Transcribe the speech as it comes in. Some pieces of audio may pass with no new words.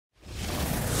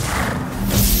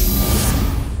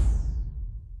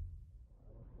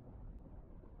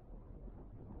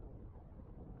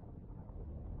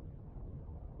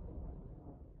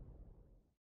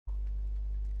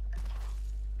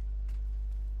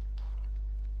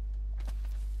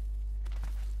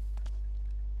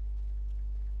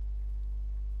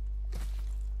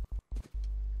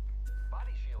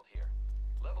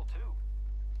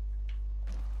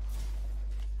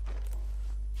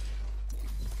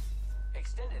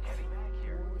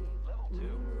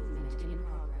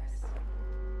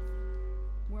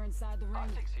inside the ring.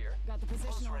 Optics here. Got the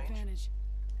positional advantage.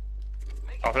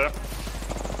 Up here.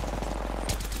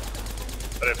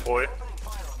 Ready for you.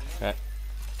 Okay.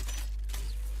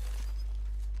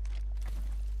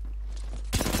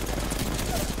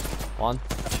 One.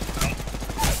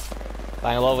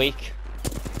 Bang a low weak.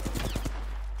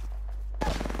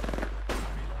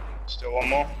 Still one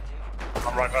more.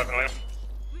 I'm right back on him.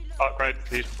 Upgrade,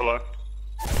 he's below.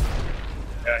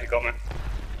 Yeah, he got me.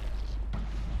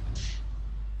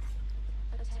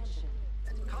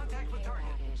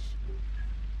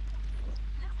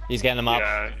 He's getting him up.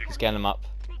 Yeah, He's getting him up.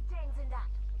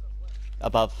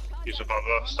 Above. he's above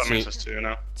us. That means there's 2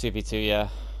 now. 2v2, yeah.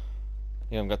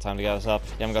 You haven't got time to get us up.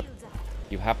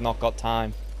 You have not got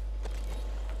time.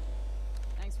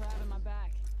 Thanks for having my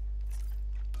back.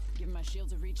 Giving my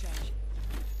shields a recharge.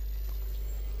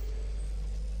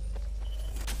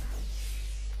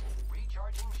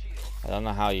 I don't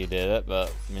know how you did it,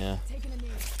 but yeah. Taking a knee.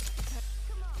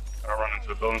 I'll run into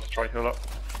the building to try to heal up.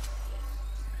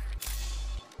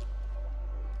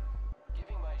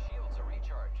 Giving my shields a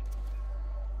recharge.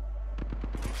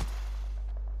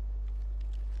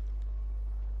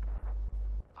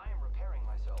 I am repairing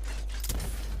myself.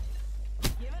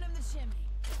 Giving him the shimmy.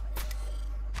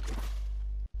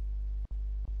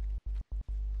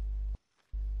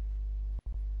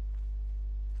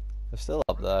 They're still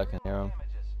up there, I can hear them.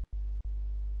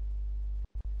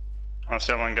 I'll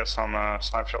see if I can get some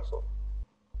snipe shots up.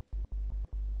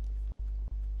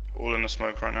 All in the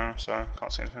smoke right now, so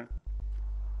can't see anything.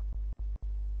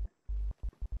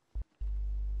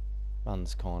 Round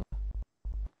this corner.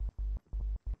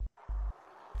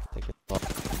 Take it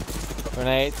off.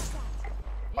 Grenade.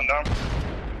 One down.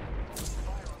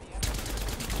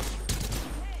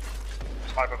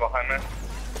 Sniper behind me.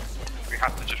 We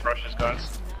have to just rush this,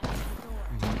 guys.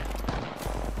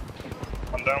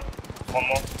 One down. One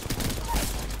more.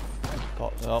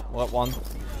 Got one.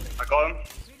 I got him.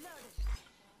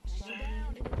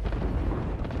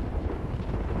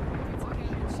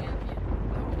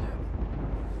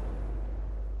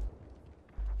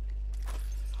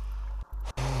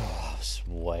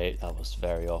 Wait, that was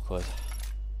very awkward.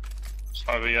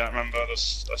 Sniper, yeah, remember,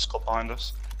 there's a squad behind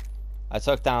us. I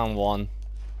took down one.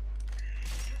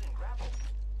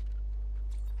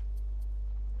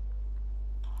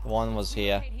 One was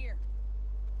here.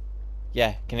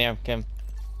 Yeah, can hear him, Kim.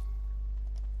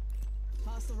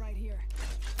 Hostile right here.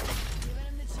 Giving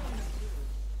him the shimmy.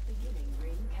 Beginning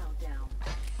ring countdown.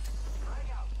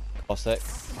 Lost it.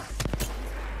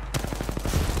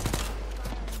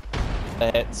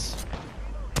 Hits.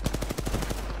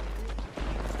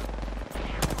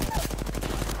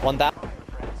 One down.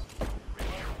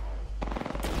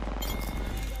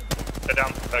 They're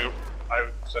down. I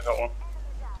still got one.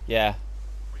 Yeah.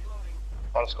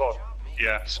 Oh, squad.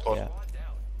 Yeah, squad. Yeah.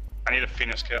 I need a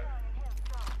Phoenix kit.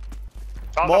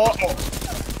 Oh, More. that was more.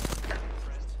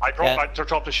 I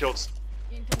dropped the shields.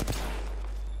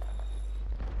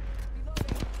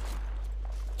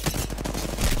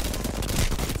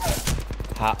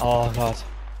 Oh god.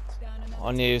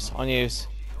 On use.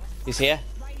 He's here.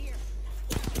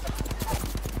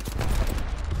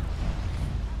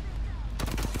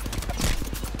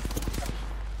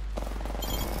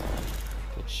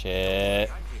 Good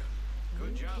shit.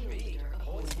 Good job, B.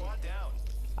 Whole squad down.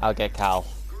 I'll get Cal.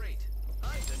 Great.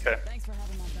 Okay. Thanks for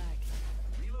having my back.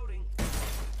 Reloading.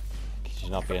 She's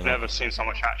not being. I've never seen so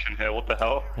much action here, what the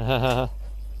hell? And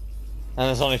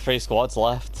there's only 3 squads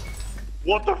left.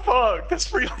 What the fuck? There's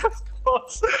 3 other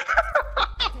squads!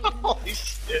 Holy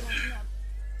shit.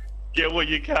 Get what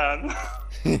you can.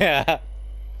 Yeah.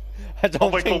 I don't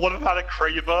Oh my think... god, what if I had a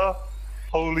Kraber?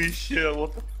 Holy shit,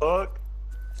 what the fuck?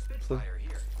 Spitfire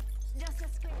here.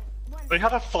 They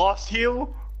had a fast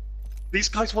heal? These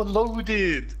guys were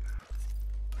loaded!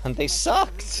 And they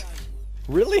sucked.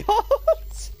 Really hard.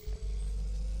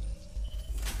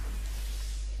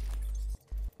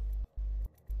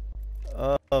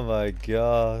 Oh my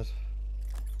god.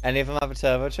 Any of them have a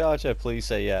turbocharger? Please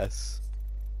say yes.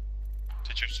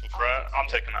 Digital threat? I'm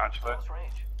taking that actually. Close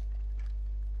range.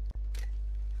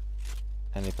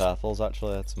 Any purples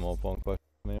actually? That's a more important question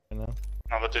for me right now.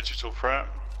 Another digital threat.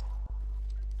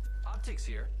 Optics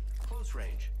here. Close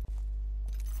range.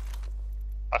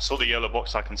 I saw the yellow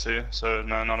box I can see, so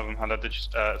no, none of them had a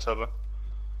turbo.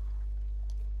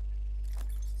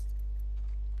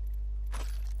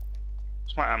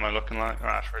 What's my ammo looking like? Oh,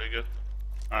 that's really good.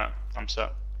 Alright, I'm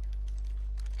set.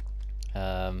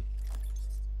 Go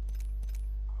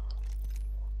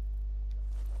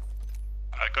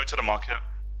to the market.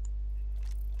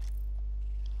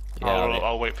 Yeah,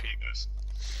 I'll wait for you guys.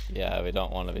 yeah, we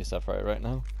don't want to be separated right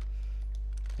now.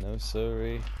 No,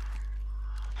 sorry.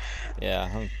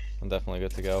 Yeah, I'm definitely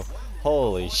good to go.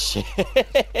 Holy shit!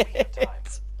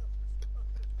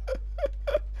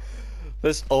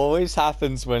 This always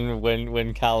happens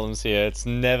when Callum's here. It's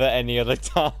never any other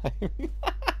time.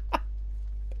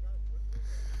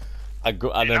 I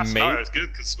got an That amazing. scenario is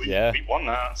good because we won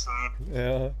that, so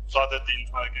Yeah. flooded the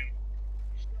entire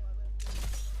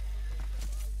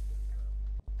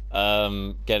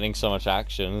game. Getting so much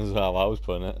action is how I was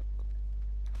putting it.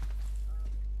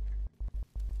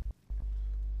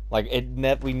 Like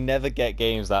we never get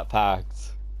games that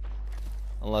packed,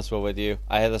 unless we're with you.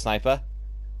 I hear the sniper.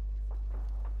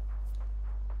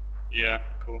 Yeah,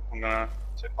 cool. I'm gonna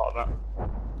take part of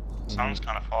that. Sounds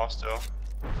kind of far still.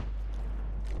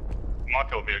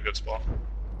 Marco will be a good spot.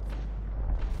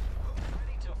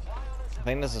 I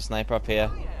think there's a sniper up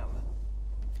here.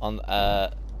 On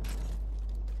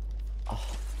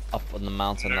up on the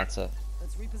mountain. That's it.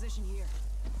 Let's reposition here.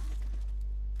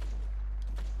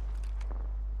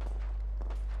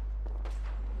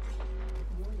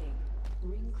 Warning.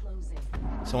 Ring closing.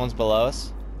 Someone's below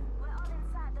us.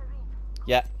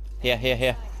 Yeah.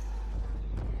 Here.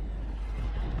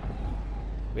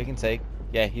 We can take.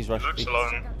 Yeah, he's He rushing. looks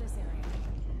alone. Check out this area.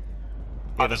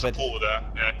 Oh, there's a pool there.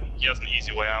 Yeah, he has an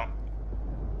easy way out.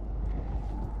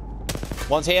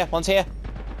 One's here. Let's reposition here.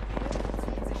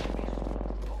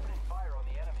 Opening fire on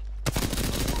the enemy.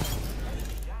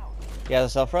 Down. Yeah, the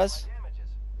self-res. Damages.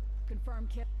 Confirm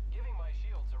kill. Giving my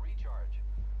shields a recharge.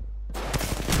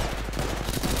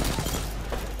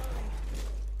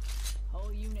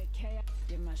 Whole unit KO.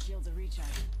 Give my shields a recharge.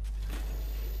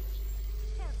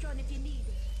 If you need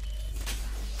it.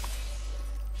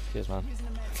 Cheers, man. Using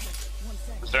a med kit. 1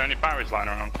 second. Is there any batteries lying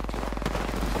around?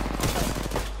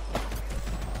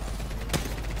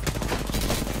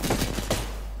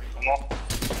 One more.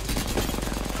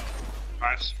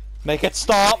 Nice. Make it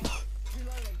stop.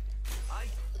 Reloading.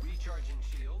 Recharging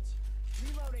shields.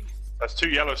 Reloading. There's 2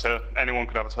 yellows here. Anyone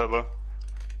could have a turbo.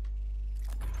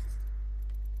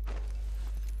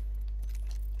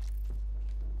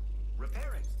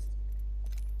 Repairing.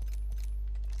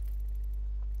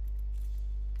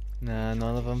 Nah,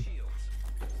 none of them. Shields.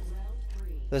 Round 3.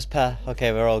 There's pair.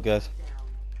 Okay, we're all good. Down.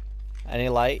 Any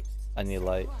light? I need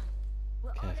light.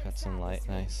 We're Okay, all I've got some inside light. this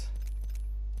Nice.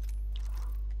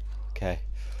 Okay.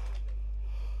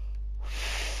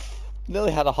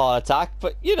 Nearly had a heart attack,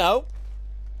 but you know,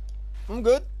 I'm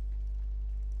good.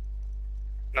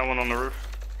 No one on the roof.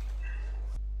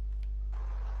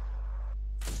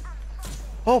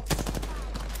 Oh!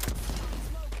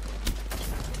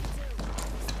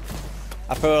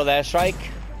 I threw an airstrike.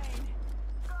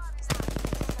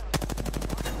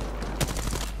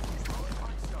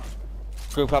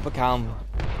 Group up a calm.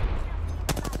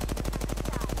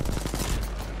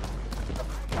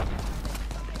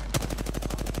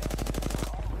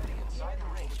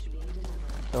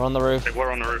 They're on the roof. Hey,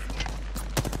 we're on the roof.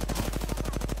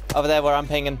 Over there where I'm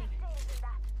pinging.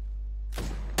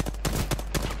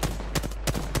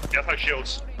 He has no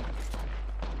shields.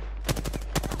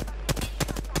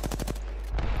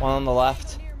 One on the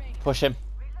left. Push him.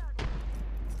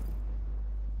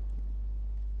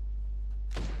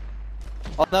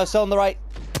 Oh no, still on the right.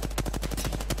 Target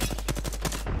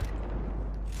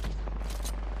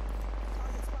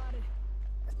spotted.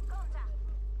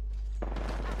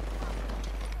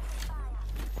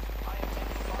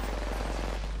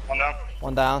 One down.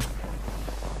 One down.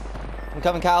 I'm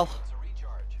coming, Cal. It's a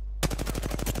recharge.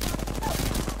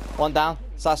 One down.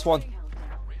 It's last one.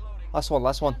 Last one,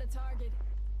 last one. Got a target.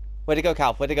 Where'd he go,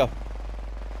 Cal? Where'd he go?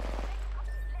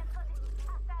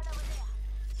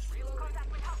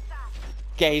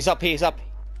 Yeah, he's up, he's up.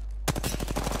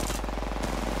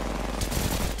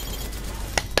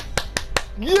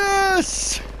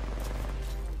 Yes!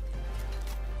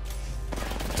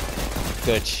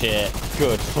 Good shit.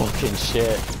 Good fucking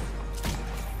shit.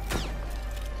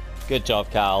 Good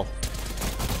job, Cal.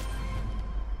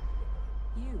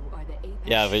 You are the apex.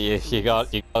 Yeah, but you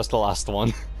got us the last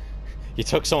one. You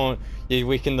took someone, you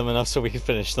weakened them enough so we could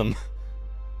finish them.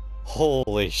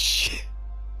 Holy shit.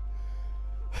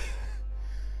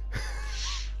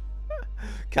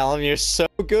 Callum, you're so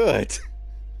good.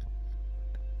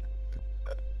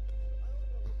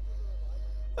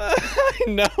 I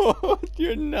know,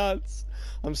 you're nuts.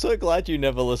 I'm so glad you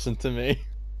never listened to me.